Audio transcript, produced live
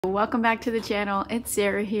Welcome back to the channel. It's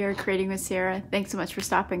Sarah here, Creating with Sarah. Thanks so much for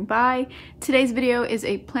stopping by. Today's video is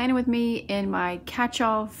a planner with me in my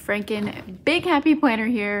catch-all Franken big happy planner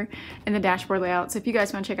here in the dashboard layout. So if you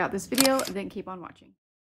guys want to check out this video, then keep on watching.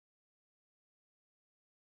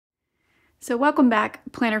 So welcome back,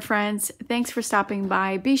 planner friends. Thanks for stopping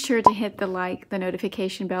by. Be sure to hit the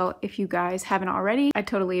notification bell if you guys haven't already. I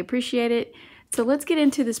totally appreciate it. So let's get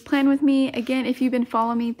into this plan with me. Again, if you've been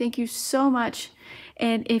following me, thank you so much.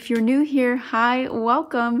 And if you're new here, hi,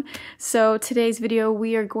 welcome. So today's video,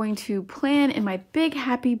 we are going to plan in my big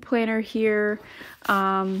happy planner here.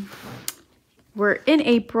 We're in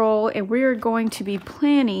April and we're going to be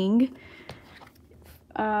planning,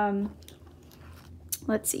 let's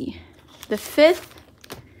see, the 5th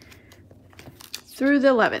through the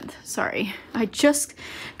 11th. Sorry, I just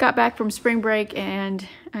got back from spring break and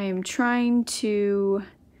I am trying to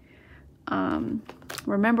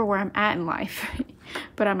remember where I'm at in life.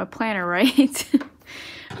 But I'm a planner, right?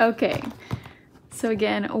 Okay, so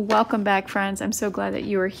again, welcome back, friends. I'm so glad that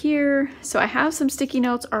you are here. So I have some sticky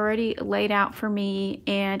notes already laid out for me,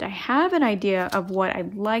 and I have an idea of what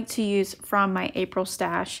I'd like to use from my April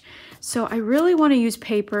stash. So I really want to use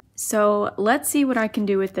paper. So let's see what I can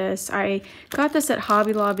do with this. I got this at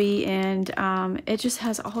Hobby Lobby, and it just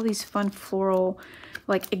has all these fun floral,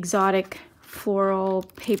 like exotic floral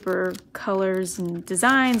paper colors and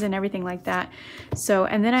designs and everything like that. So,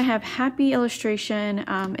 and then I have happy illustration.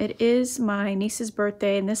 It is my niece's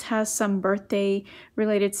birthday, and this has some birthday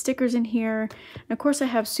related stickers in here. And of course I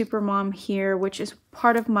have Supermom here, which is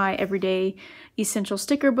part of my everyday essential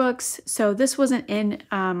sticker books. So this wasn't in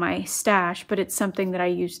my stash, but it's something that I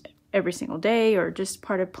use every single day or just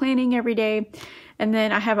part of planning every day. And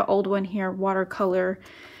then I have an old one here, watercolor.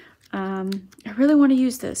 I really want to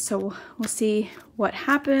use this, so we'll see what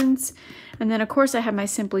happens. And then of course I have my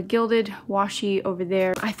Simply Gilded washi over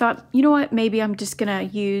there. I thought, you know what, maybe I'm just gonna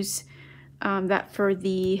use that for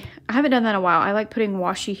the, I haven't done that in a while. I like putting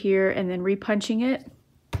washi here and then repunching it.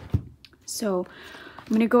 So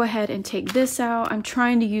I'm gonna go ahead and take this out. I'm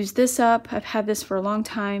trying to use this up. I've had this for a long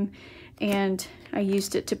time and I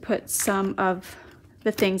used it to put some of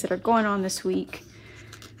the things that are going on this week.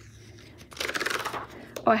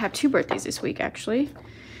 Oh, I have 2 birthdays this week, actually.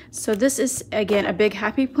 So this is, again, a big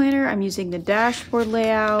happy planner. I'm using the dashboard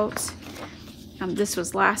layout. This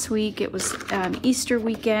was last week. It was Easter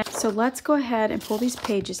weekend. So let's go ahead and pull these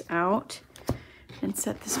pages out and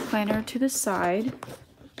set this planner to the side.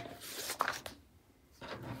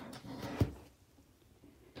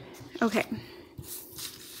 Okay.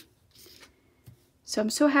 So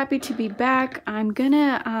I'm so happy to be back. I'm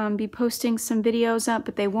gonna be posting some videos up,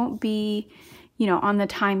 but they won't be, you know, on the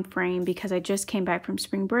time frame because I just came back from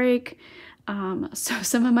spring break. So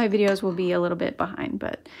some of my videos will be a little bit behind,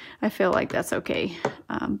 but I feel like that's okay.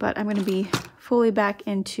 But I'm gonna be fully back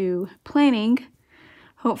into planning,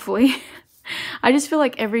 hopefully. I just feel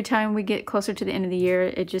like every time we get closer to the end of the year,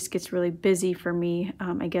 it just gets really busy for me,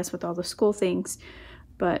 I guess with all the school things.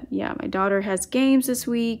 But yeah, my daughter has games this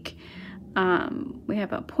week. We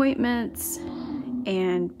have appointments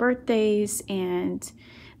and birthdays, and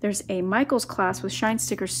there's a Michael's class with Shine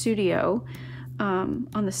Sticker Studio on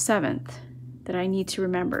the 7th that I need to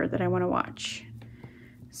remember that I want to watch.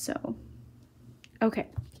 So, okay.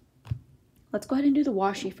 Let's go ahead and do the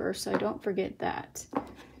washi first so I don't forget that.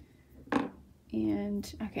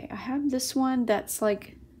 And, okay, I have this one that's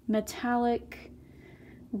like metallic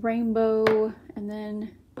rainbow, and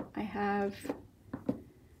then I have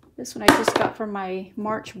this one I just got from my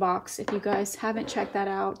March box. If you guys haven't checked that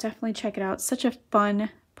out, definitely check it out. It's such a fun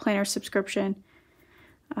planner subscription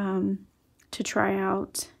to try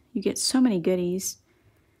out. You get so many goodies,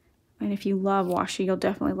 and if you love washi, you'll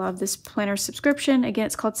definitely love this planner subscription. Again,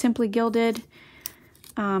 it's called Simply Gilded.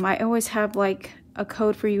 I always have like a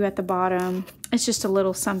code for you at the bottom. It's just a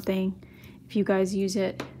little something if you guys use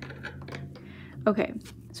it. Okay,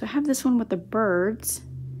 so I have this one with the birds.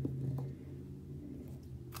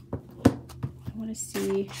 I want to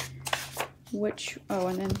see which, oh,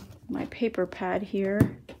 and then my paper pad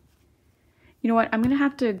here. You know what, I'm gonna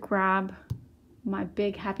have to grab my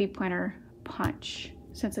big happy planner punch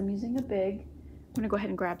since I'm using a big. I'm gonna go ahead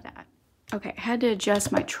and grab that. Okay, I had to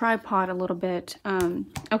adjust my tripod a little bit.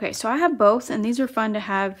 Okay, so I have both, and these are fun to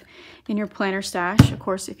have in your planner stash. Of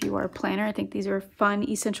course, if you are a planner, I think these are fun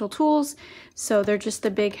essential tools. So they're just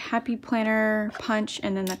the big happy planner punch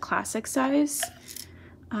and then the classic size.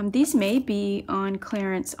 These may be on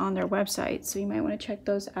clearance on their website, so you might want to check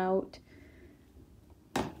those out.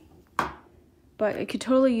 But I could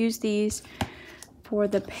totally use these for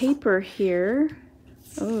the paper here.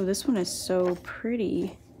 Oh, this one is so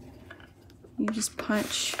pretty. You just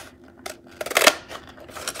punch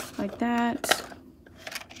like that.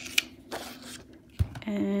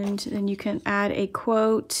 And then you can add a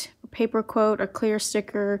quote, a paper quote, a clear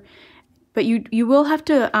sticker. But you will have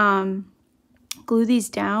to glue these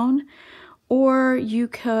down, or you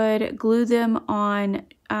could glue them on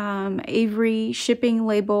Avery shipping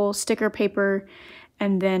label sticker paper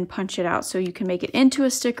and then punch it out so you can make it into a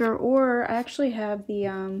sticker. Or I actually have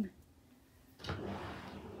the,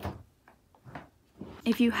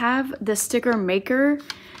 if you have the sticker maker,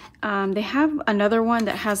 they have another one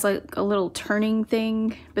that has like a little turning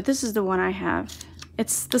thing, but this is the one I have.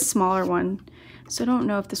 It's the smaller one, so I don't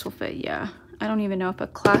know if this will fit. Yeah, I don't even know if a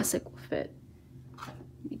classic will fit.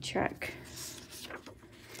 Let me check.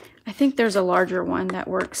 I think there's a larger one that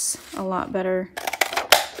works a lot better.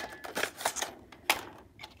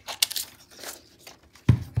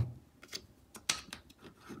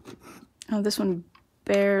 Oh, this one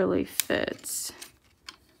barely fits.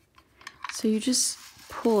 So you just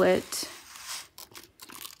pull it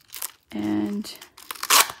and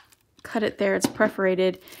cut it there. It's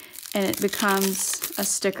perforated and it becomes a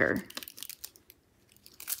sticker.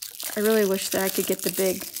 I really wish that I could get the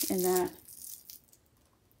big in that.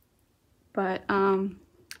 But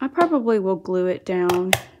I probably will glue it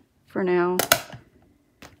down for now.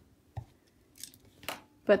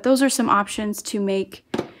 But those are some options to make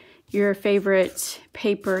your favorite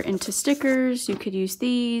paper into stickers. You could use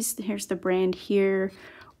these. Here's the brand here.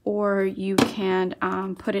 Or you can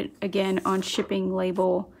put it again on shipping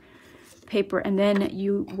label paper and then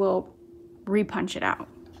you will repunch it out.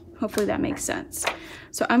 Hopefully that makes sense.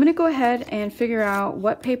 So I'm gonna go ahead and figure out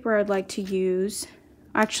what paper I'd like to use.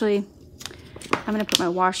 Actually, I'm gonna put my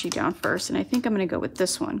washi down first, and I think I'm gonna go with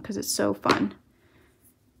this one because it's so fun.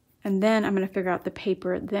 And then I'm gonna figure out the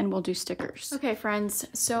paper, then we'll do stickers. Okay friends,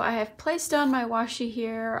 so I have placed down my washi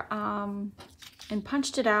here and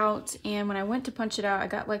punched it out, and when I went to punch it out, I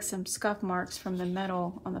got like some scuff marks from the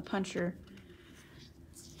metal on the puncher.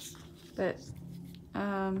 But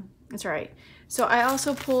it's all right. So I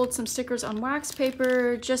also pulled some stickers on wax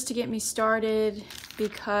paper just to get me started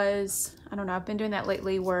because, I don't know, I've been doing that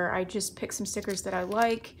lately where I just pick some stickers that I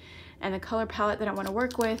like and the color palette that I want to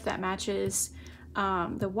work with that matches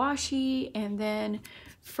the washi. And then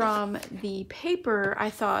from the paper, I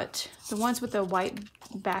thought the ones with the white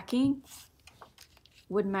backing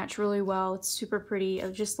would match really well. It's super pretty. I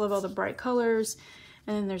just love all the bright colors.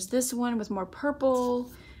 And then there's this one with more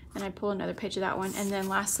purple, and I pulled another page of that one. And then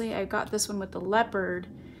lastly, I got this one with the leopard.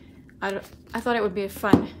 I thought it would be a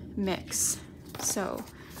fun mix. So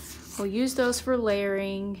we'll use those for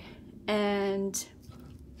layering. And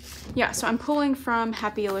yeah, so I'm pulling from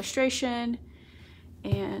Happy Illustration,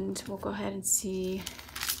 and we'll go ahead and see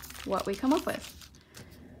what we come up with.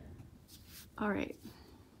 All right.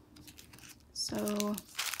 So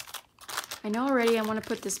I know already I want to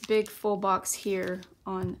put this big full box here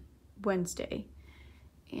on Wednesday,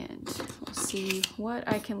 and we'll see what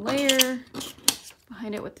I can layer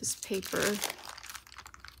behind it with this paper.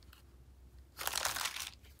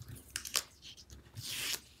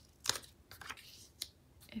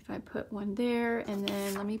 If I put one there, and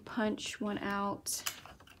then let me punch one out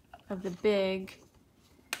of the big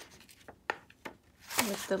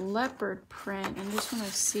with the leopard print. I just want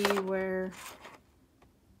to see where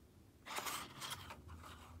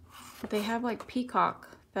they have like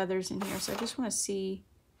peacock feathers in here, so I just want to see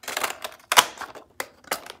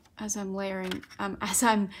as I'm layering, as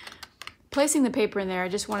I'm placing the paper in there, I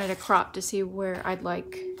just wanted a crop to see where I'd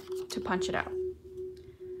like to punch it out.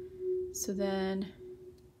 So then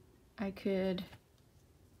I could,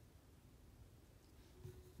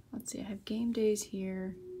 let's see, I have game days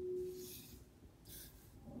here.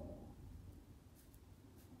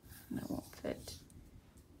 That won't fit.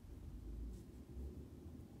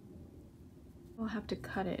 I'll have to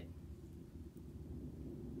cut it.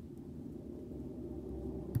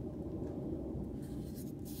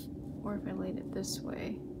 Or if I laid it this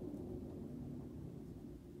way.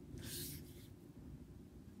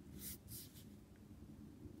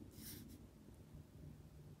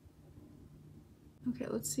 Okay,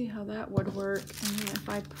 let's see how that would work. And then if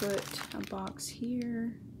I put a box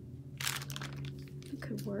here, it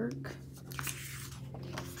could work.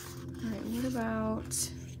 All right, what about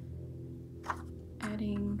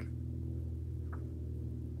adding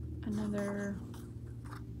another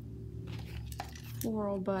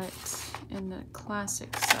floral butt in the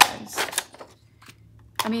classic size?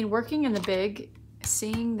 I mean, working in the big,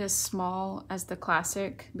 seeing this small as the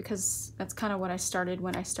classic, because that's kind of what I started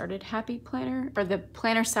when I started Happy Planner, or the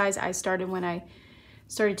planner size I started when I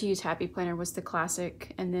started to use Happy Planner was the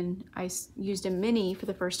classic, and then I used a mini for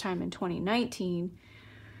the first time in 2019.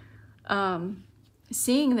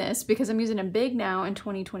 Seeing this, because I'm using a big now in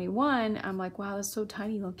 2021, I'm like, wow, that's so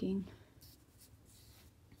tiny looking.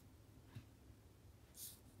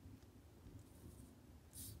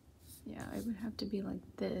 Yeah, it would have to be like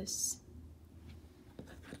this.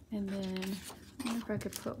 And then I wonder if I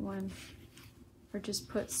could put one, or just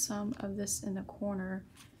put some of this in the corner.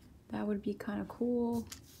 That would be kind of cool.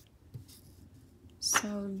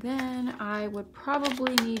 So then I would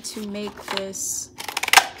probably need to make this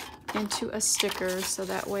into a sticker, so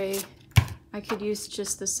that way I could use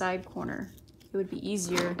just the side corner. It would be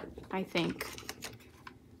easier, I think.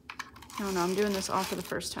 I don't know, I'm doing this all for the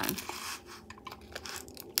first time.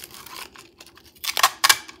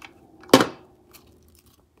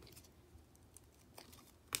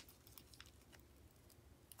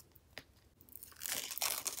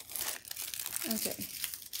 Okay.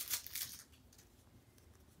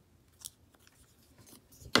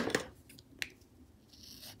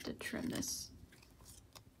 To trim this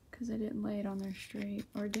because I didn't lay it on there straight,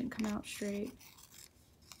 or it didn't come out straight.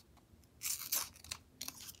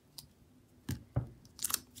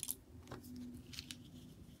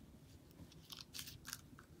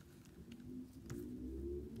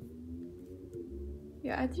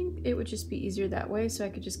 Yeah, I think it would just be easier that way, so I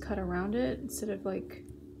could just cut around it instead of like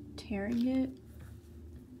tearing it.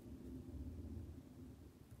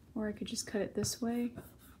 Or I could just cut it this way.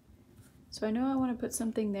 So I know I want to put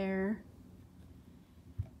something there.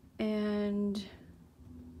 And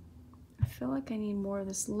I feel like I need more of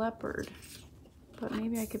this leopard, but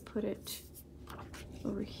maybe I could put it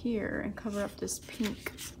over here and cover up this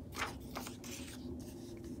pink.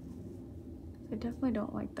 I definitely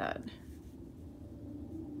don't like that.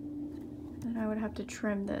 Then I would have to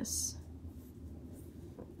trim this.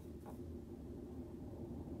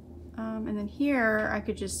 And then here I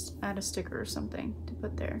could just add a sticker or something to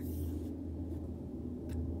put there.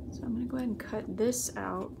 So I'm gonna go ahead and cut this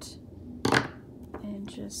out and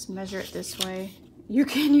just measure it this way. You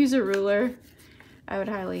can use a ruler. I would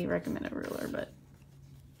highly recommend a ruler, but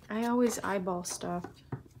I always eyeball stuff,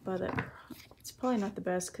 but it's probably not the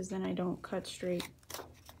best because then I don't cut straight.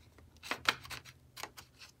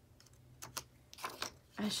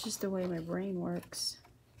 That's just the way my brain works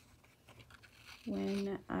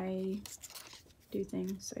when I do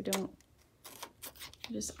things. I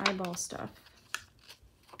just eyeball stuff.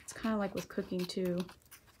 It's kind of like with cooking too.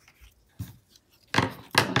 I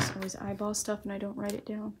just always eyeball stuff and I don't write it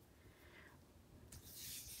down.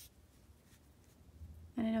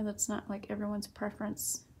 And I know that's not like everyone's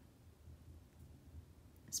preference,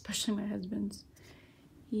 especially my husband's.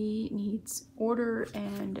 He needs order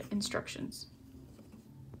and instructions.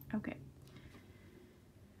 Okay.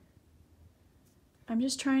 I'm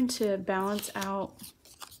just trying to balance out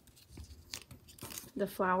the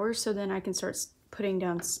flowers so then I can start putting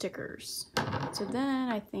down stickers. So then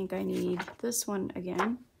I think I need this one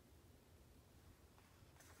again.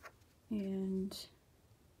 And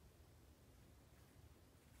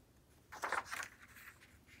I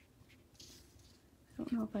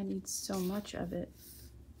don't know if I need so much of it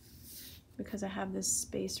because I have this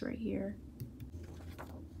space right here.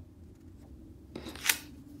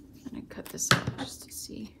 I'm gonna cut this out just to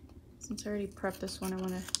see. Since I already prepped this one, I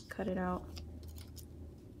want to cut it out.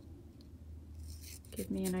 Give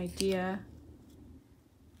me an idea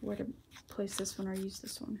where to place this one or use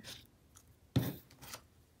this one.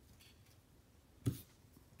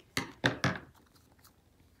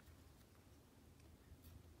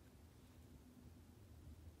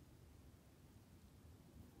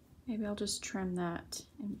 Maybe I'll just trim that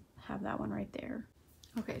and have that one right there.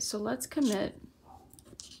 Okay, so let's commit.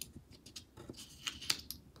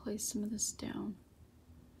 Place some of this down.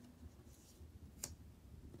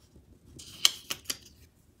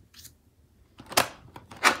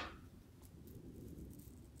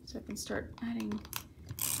 So I can start adding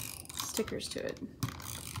stickers to it.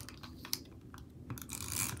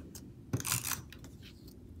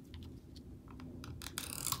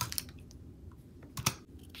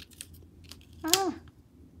 Ah!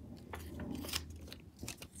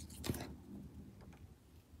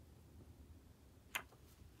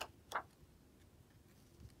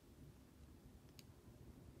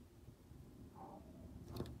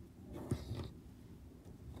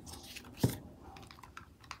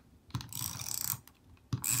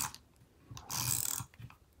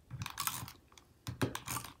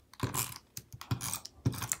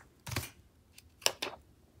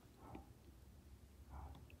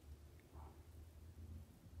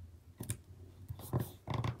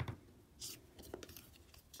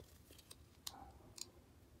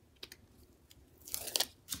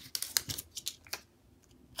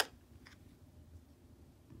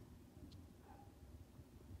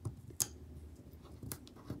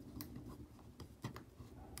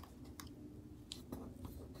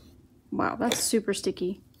 Wow, that's super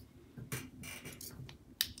sticky.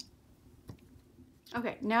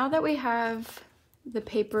 Okay, now that we have the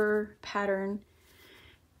paper pattern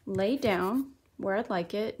laid down where I'd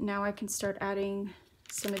like it, now I can start adding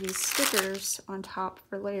some of these stickers on top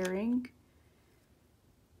for layering.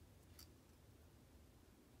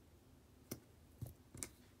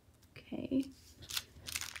 Okay.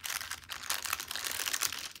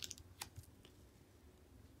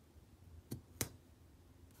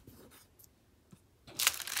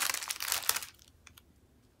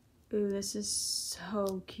 Ooh, this is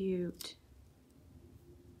so cute.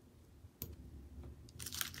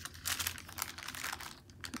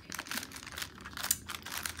 Okay.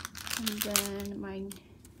 And then my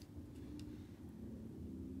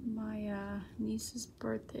niece's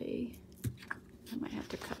birthday. I might have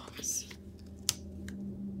to cut this.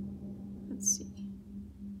 Let's see.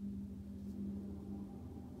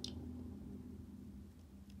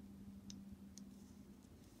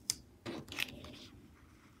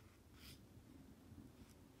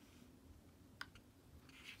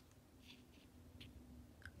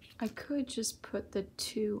 I could just put the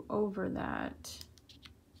 2 over that,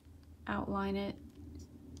 outline it.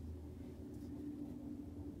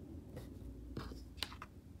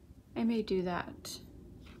 I may do that.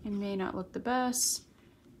 It may not look the best,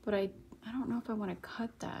 but I don't know if I want to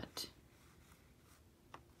cut that.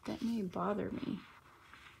 That may bother me.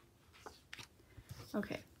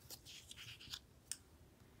 Okay.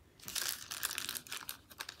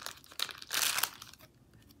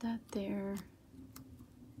 Put that there.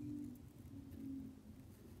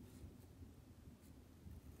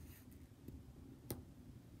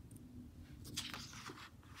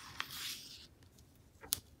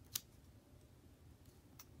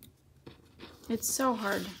 It's so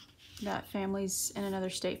hard that family's in another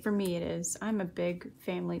state. For me, it is. I'm a big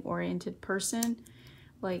family-oriented person.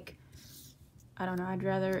 Like, I don't know, I'd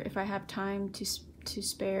rather, if I have time to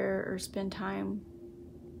spare or spend time,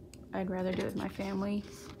 I'd rather do it with my family.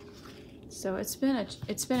 So it's been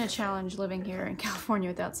a challenge living here in California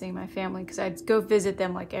without seeing my family, because I'd go visit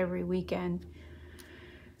them like every weekend.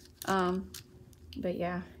 But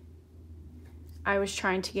yeah, I was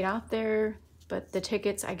trying to get out there, but the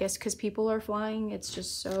tickets, I guess because people are flying, it's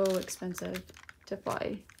just so expensive to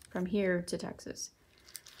fly from here to Texas.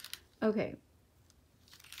 Okay.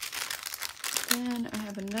 Then I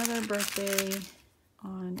have another birthday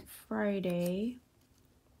on Friday.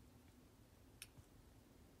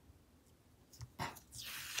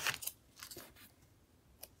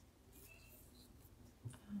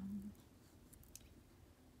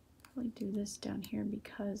 Probably do this down here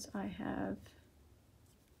because I have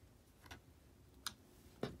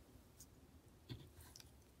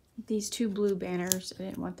these 2 blue banners. I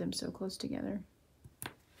didn't want them so close together.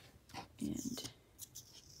 And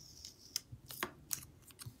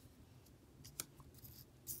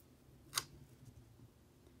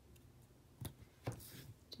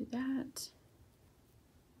do that.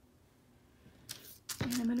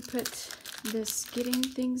 And I'm going to put this getting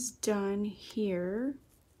things done here.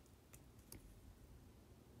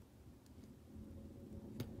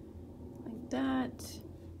 Like that.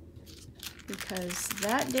 Because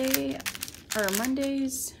that day are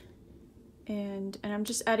Mondays, and I'm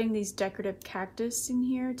just adding these decorative cactus in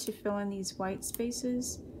here to fill in these white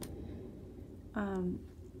spaces.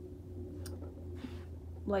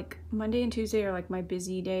 Like Monday and Tuesday are like my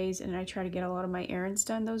busy days, and I try to get a lot of my errands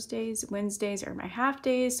done those days. Wednesdays are my half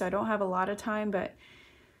days, so I don't have a lot of time, but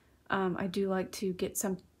I do like to get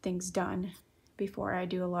some things done before I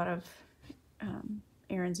do a lot of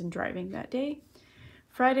errands and driving that day.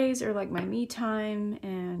 Fridays are like my me time,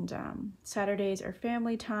 and Saturdays are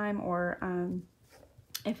family time, or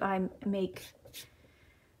if I make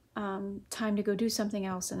time to go do something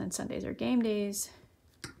else, and then Sundays are game days.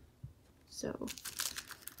 So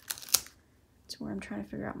that's where I'm trying to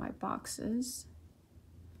figure out my boxes.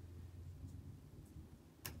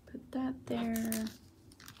 Put that there.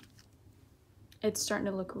 It's starting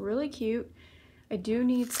to look really cute. I do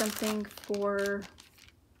need something for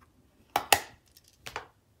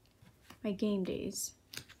my game days.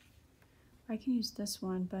 I can use this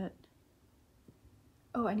one, but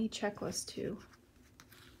oh, I need checklists too.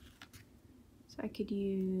 So I could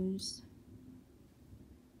use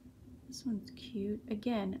this one's cute.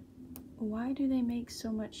 Again, why do they make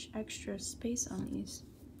so much extra space on these?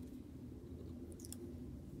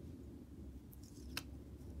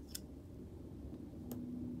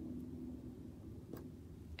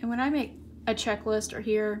 And when I make a checklist or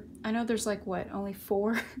here, I know there's like what, only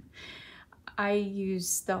 4. I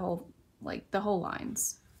use the whole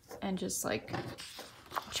lines and just like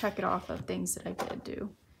check it off of things that I did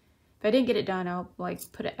do. If I didn't get it done, I'll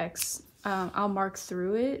like put an X. I'll mark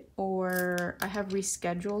through it, or I have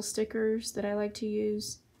reschedule stickers that I like to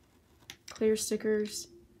use. Clear stickers.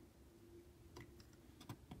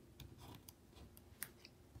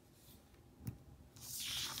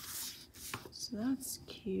 So that's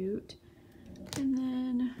cute. And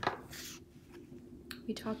then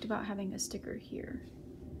we talked about having a sticker here.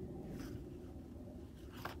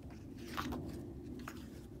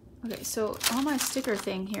 Okay, so on my sticker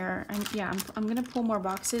thing here, I'm gonna pull more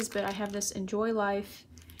boxes, but I have this Enjoy Life,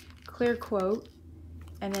 clear quote,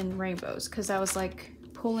 and then rainbows, because I was like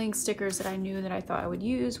pulling stickers that I knew that I thought I would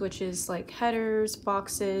use, which is like headers,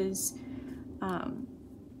 boxes, and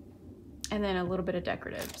then a little bit of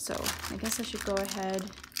decorative. So I guess I should go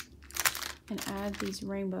ahead and add these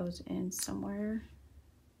rainbows in somewhere.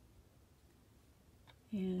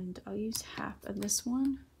 And I'll use half of this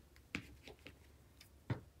one.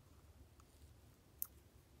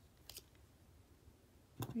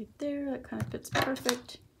 Right there, that kind of fits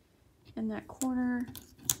perfect in that corner.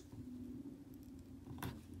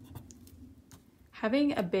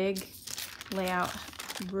 Having a big layout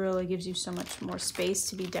really gives you so much more space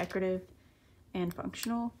to be decorative and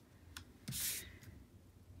functional.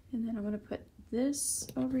 And then I'm gonna put this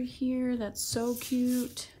over here. That's so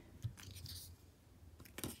cute.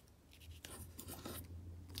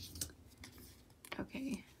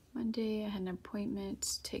 Okay, Monday I had an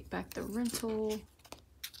appointment, take back the rental.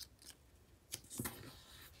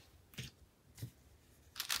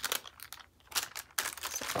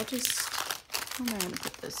 I'll just, where am I going to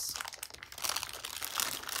put this?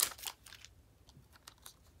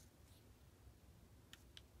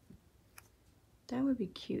 That would be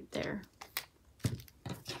cute there.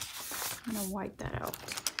 I'm going to wipe that out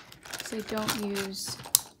because I don't use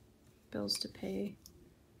bills to pay.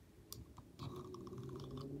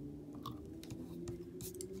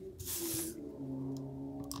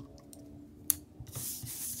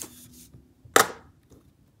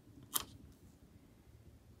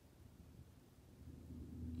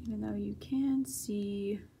 Even though you can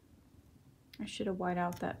see, I should have whited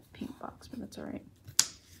out that pink box, but that's all right.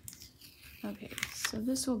 Okay, so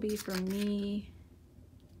this will be for me.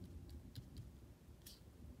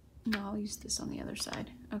 No, I'll use this on the other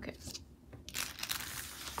side. Okay.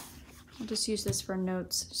 I'll just use this for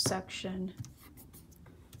notes section.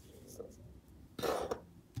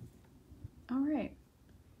 All right.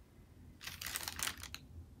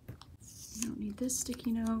 I don't need this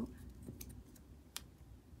sticky note.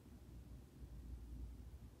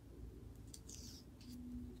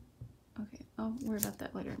 I'll worry about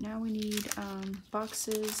that later. Now we need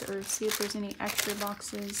boxes, or see if there's any extra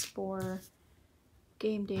boxes for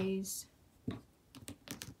game days.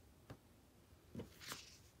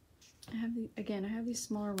 I have these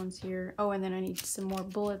smaller ones here. Oh, and then I need some more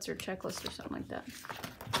bullets or checklists or something like that.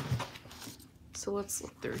 So let's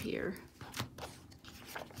look through here.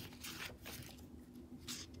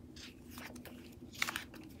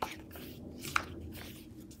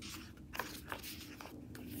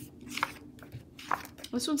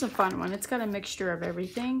 This one's a fun one. It's got a mixture of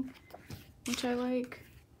everything, which I like.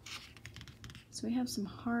 So we have some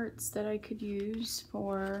hearts that I could use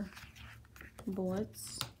for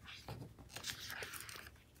bullets.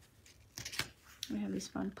 We have these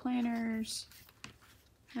fun planners,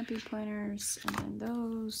 happy planners, and then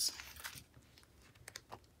those.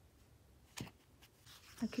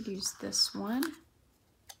 I could use this one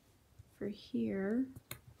for here.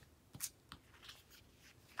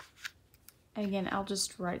 Again, I'll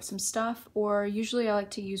just write some stuff, or usually I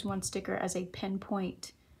like to use one sticker as a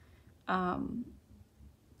pinpoint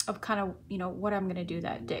of kind of, you know, what I'm gonna do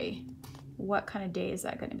that day. What kind of day is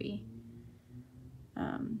that gonna be?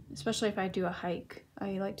 Especially if I do a hike.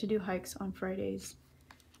 I like to do hikes on Fridays,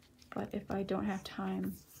 but if I don't have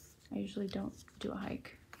time, I usually don't do a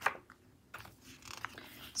hike.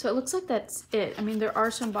 So it looks like that's it. I mean, there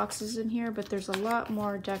are some boxes in here, but there's a lot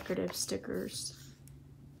more decorative stickers.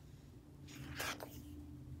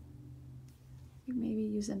 Maybe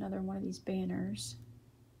use another one of these banners.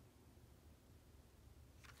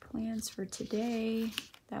 Plans for today.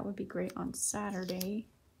 That would be great on Saturday.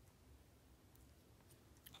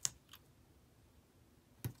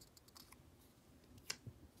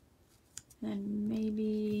 Then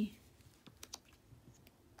maybe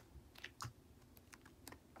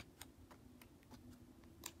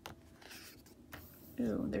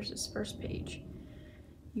oh, there's this first page.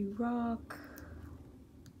 You rock.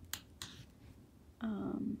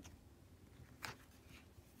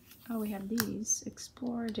 Oh, we have these.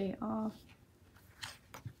 Explore, day off.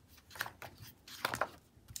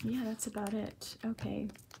 Yeah, that's about it. Okay.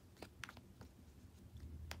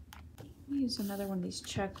 use another one of these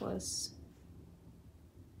checklists.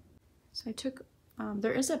 So I took,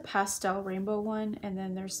 there is a pastel rainbow one, and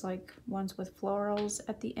then there's like ones with florals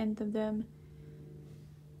at the end of them.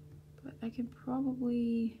 But I could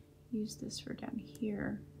probably use this for down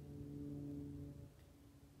here.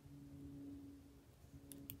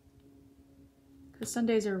 Because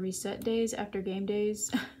Sundays are reset days after game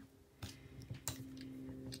days.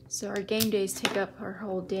 So our game days take up our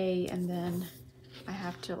whole day, and then I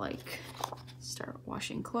have to like start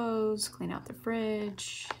washing clothes, clean out the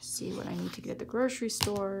fridge, see what I need to get at the grocery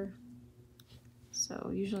store.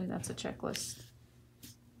 So usually that's a checklist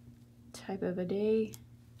type of a day.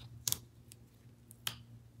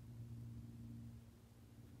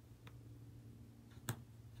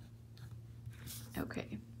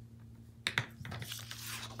 Okay.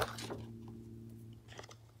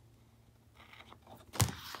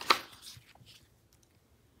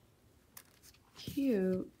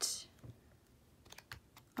 Cute.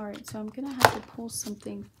 All right, so I'm gonna have to pull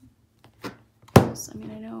something else. I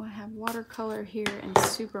mean, I know I have watercolor here and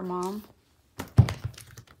Supermom.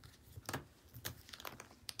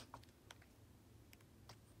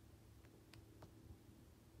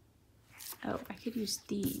 Oh, I could use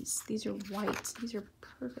these. These are white. These are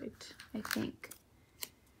perfect, I think,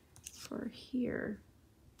 for here.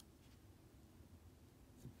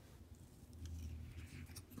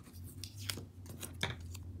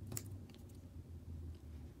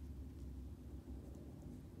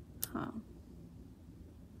 Huh.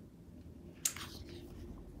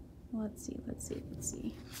 Let's see. What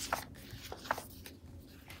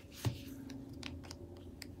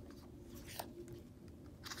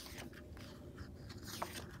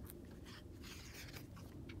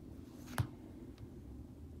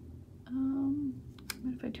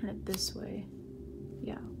if I turn it this way?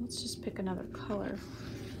 Yeah, let's just pick another color.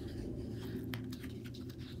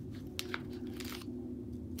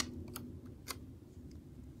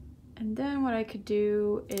 And then what I could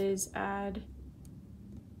do is add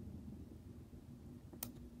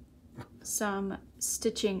some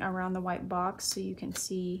stitching around the white box so you can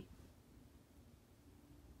see.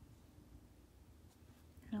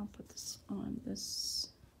 And I'll put this on this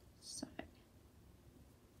side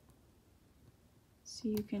so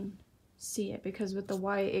you can see it, because with the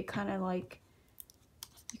white it kind of like,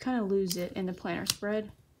 you kind of lose it in the planner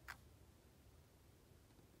spread.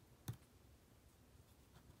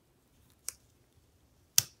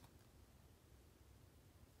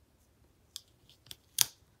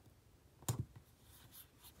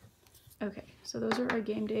 Okay, so those are our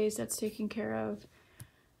game days. That's taken care of.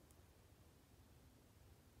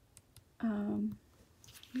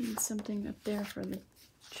 Need something up there for the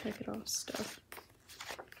check it off stuff.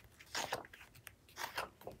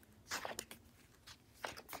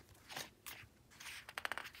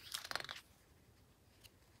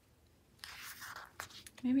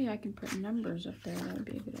 Maybe I can put numbers up there. That would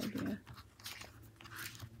be a good idea.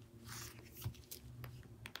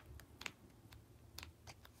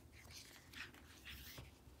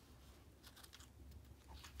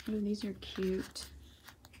 Ooh, these are cute.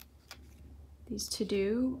 These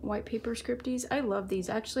to-do white paper scripties. I love these.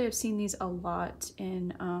 Actually, I've seen these a lot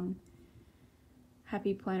in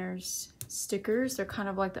Happy Planners stickers. They're kind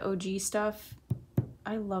of like the OG stuff.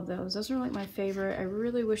 I love those. Those are like my favorite. I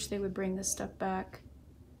really wish they would bring this stuff back.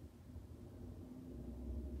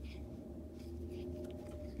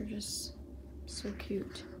 They're just so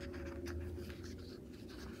cute.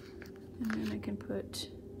 And then I can put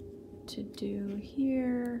to-do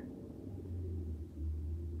here.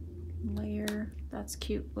 Layer, that's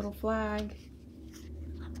cute little flag.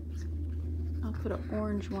 I'll put an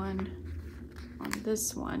orange one on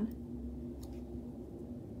this one.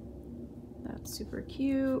 That's super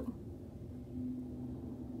cute.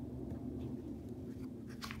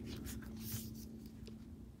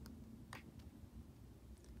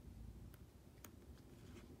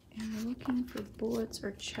 And we're looking for bullets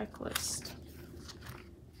or checklist.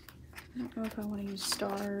 I don't know if I want to use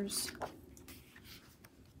stars.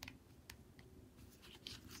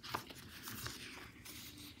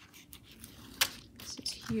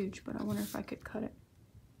 Huge, but I wonder if I could cut it.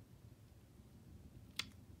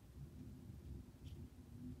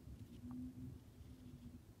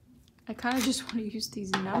 I kind of just want to use these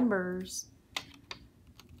numbers.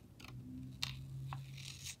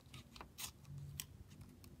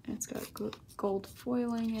 And it's got gold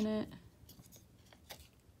foiling in it.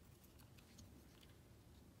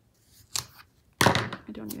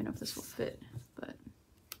 I don't even know if this will fit, but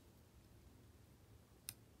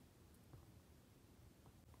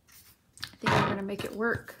I think I'm gonna make it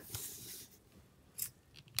work.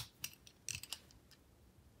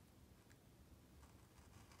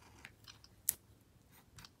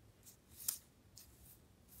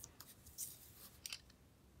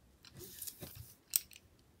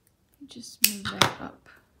 just move that up.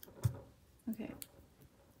 Okay,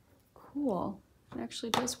 cool. It actually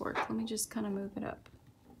does work. Let me just kind of move it up.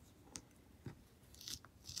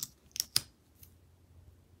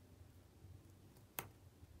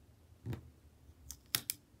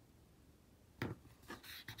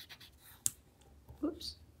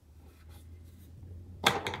 Oops.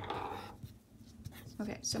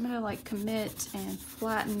 Okay, so I'm gonna like commit and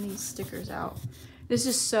flatten these stickers out. This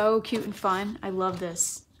is so cute and fun. I love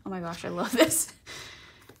this. Oh my gosh, I love this.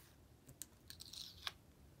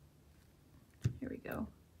 Here we go.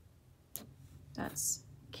 That's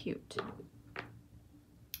cute.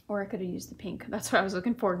 Or I could have used the pink. That's what I was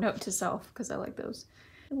looking for. Note to self, because I like those.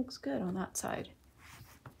 It looks good on that side.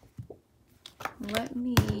 Let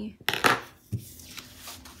me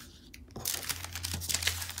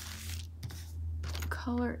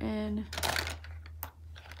color in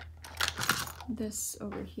this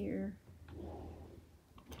over here.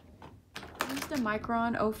 I used the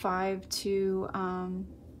Micron 05 to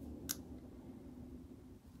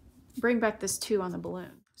bring back this 2 on the balloon.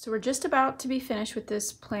 So we're just about to be finished with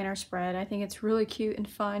this planner spread. I think it's really cute and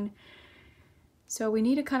fun. So we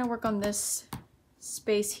need to kind of work on this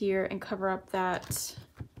space here and cover up that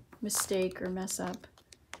mistake or mess up.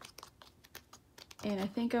 And I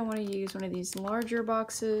think I want to use one of these larger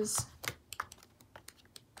boxes.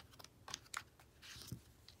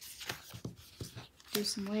 Do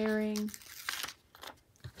some layering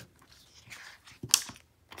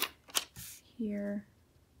here.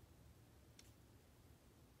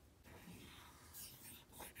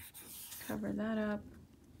 Cover that up.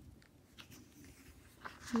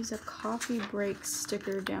 Use a coffee break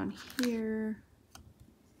sticker down here.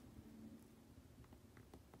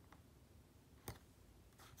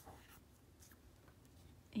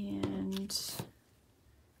 And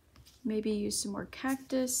maybe use some more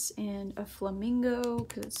cactus and a flamingo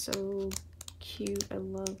because it's so cute. I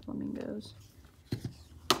love flamingos.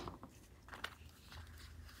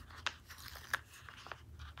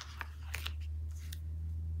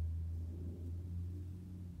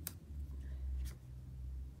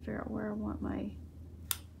 Figure out where I want my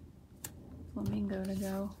flamingo to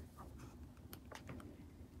go.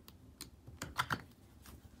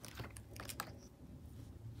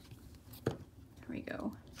 There we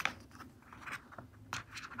go.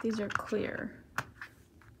 These are clear.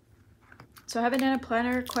 So I haven't done a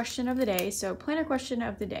planner question of the day. So planner question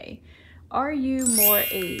of the day. Are you more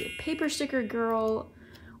a paper sticker girl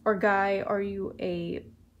or guy? Are you a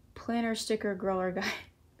planner sticker girl or guy?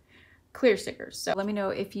 Clear stickers. So let me know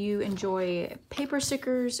if you enjoy paper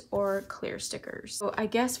stickers or clear stickers. So I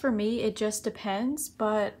guess for me, it just depends,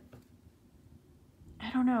 but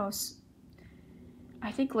I don't know.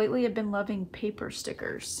 I think lately I've been loving paper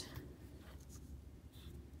stickers.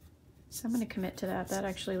 So I'm gonna commit to that. That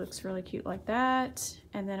actually looks really cute like that.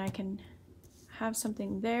 And then I can have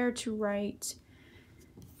something there to write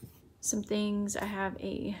some things. I have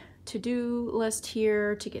a to-do list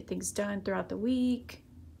here to get things done throughout the week.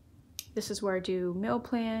 This is where I do meal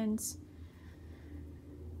plans.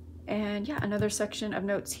 And yeah, another section of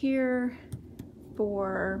notes here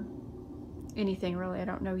for anything really. I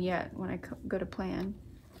don't know yet when I go to plan.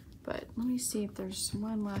 But let me see if there's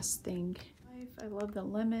one last thing. I love the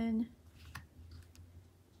lemon.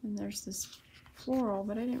 And there's this floral,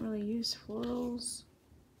 but I didn't really use florals.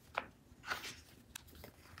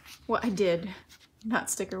 Well, I did. Not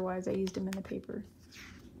sticker-wise, I used them in the paper.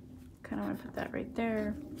 Kind of want to put that right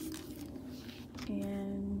there.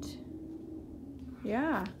 And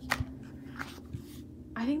yeah,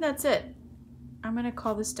 I think that's it. I'm gonna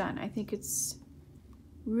call this done. I think it's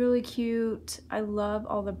really cute. I love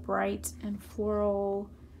all the bright and floral,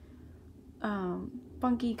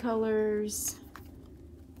 funky colors.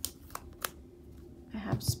 I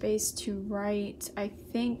have space to write. I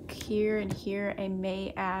think here and here I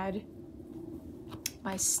may add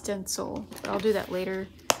my stencil, but I'll do that later.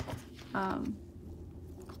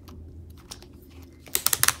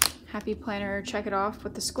 Happy planner, check it off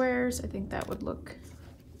with the squares. I think that would look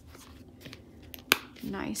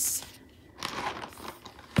nice.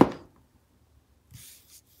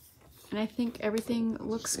 And I think everything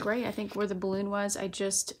looks great. I think where the balloon was, I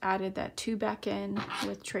just added that 2 back in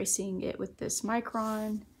with tracing it with this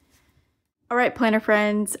Micron. All right, planner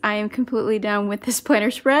friends, I am completely done with this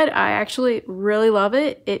planner spread. I actually really love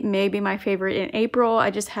it. It may be my favorite in April.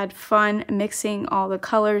 I just had fun mixing all the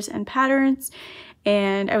colors and patterns,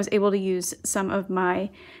 and I was able to use some of my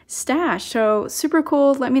stash. So super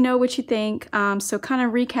cool. Let me know what you think. So kind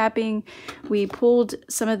of recapping, we pulled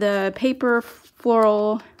some of the paper,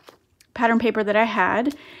 floral, pattern paper that I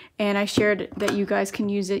had, and I shared that you guys can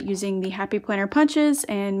use it using the Happy Planner punches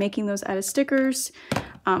and making those out of stickers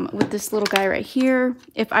with this little guy right here.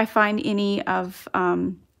 If I find any of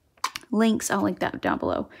links, I'll link that down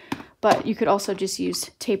below. But you could also just use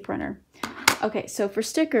tape runner. Okay, so for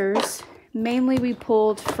stickers, mainly we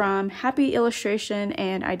pulled from Happy Illustration,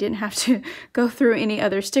 and I didn't have to go through any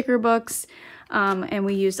other sticker books. And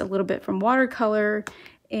we used a little bit from watercolor,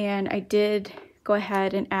 and I did go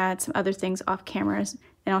ahead and add some other things off cameras,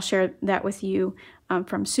 and I'll share that with you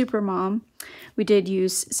from Supermom. We did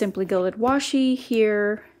use Simply Gilded Washi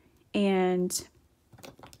here, and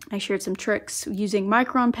I shared some tricks using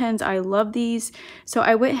micron pens. I love these. So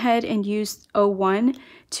I went ahead and used 01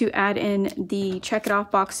 to add in the check it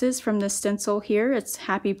off boxes from the stencil here. It's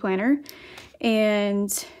Happy Planner.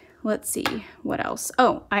 And let's see, what else?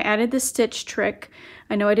 Oh, I added the stitch trick.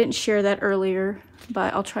 I know I didn't share that earlier,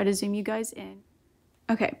 but I'll try to zoom you guys in.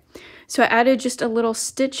 Okay, so I added just a little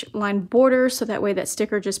stitch line border so that way that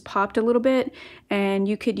sticker just popped a little bit, and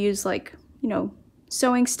you could use like, you know,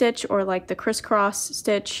 sewing stitch or like the crisscross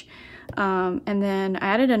stitch. And then I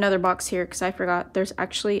added another box here because I forgot there's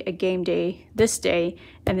actually a game day this day,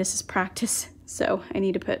 and this is practice, so I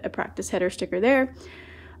need to put a practice header sticker there.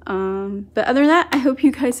 But other than that, I hope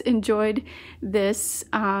you guys enjoyed this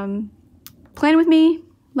plan with me.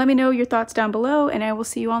 Let me know your thoughts down below, and I will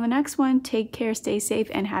see you on the next one. Take care, stay safe,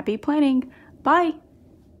 and happy planning. Bye!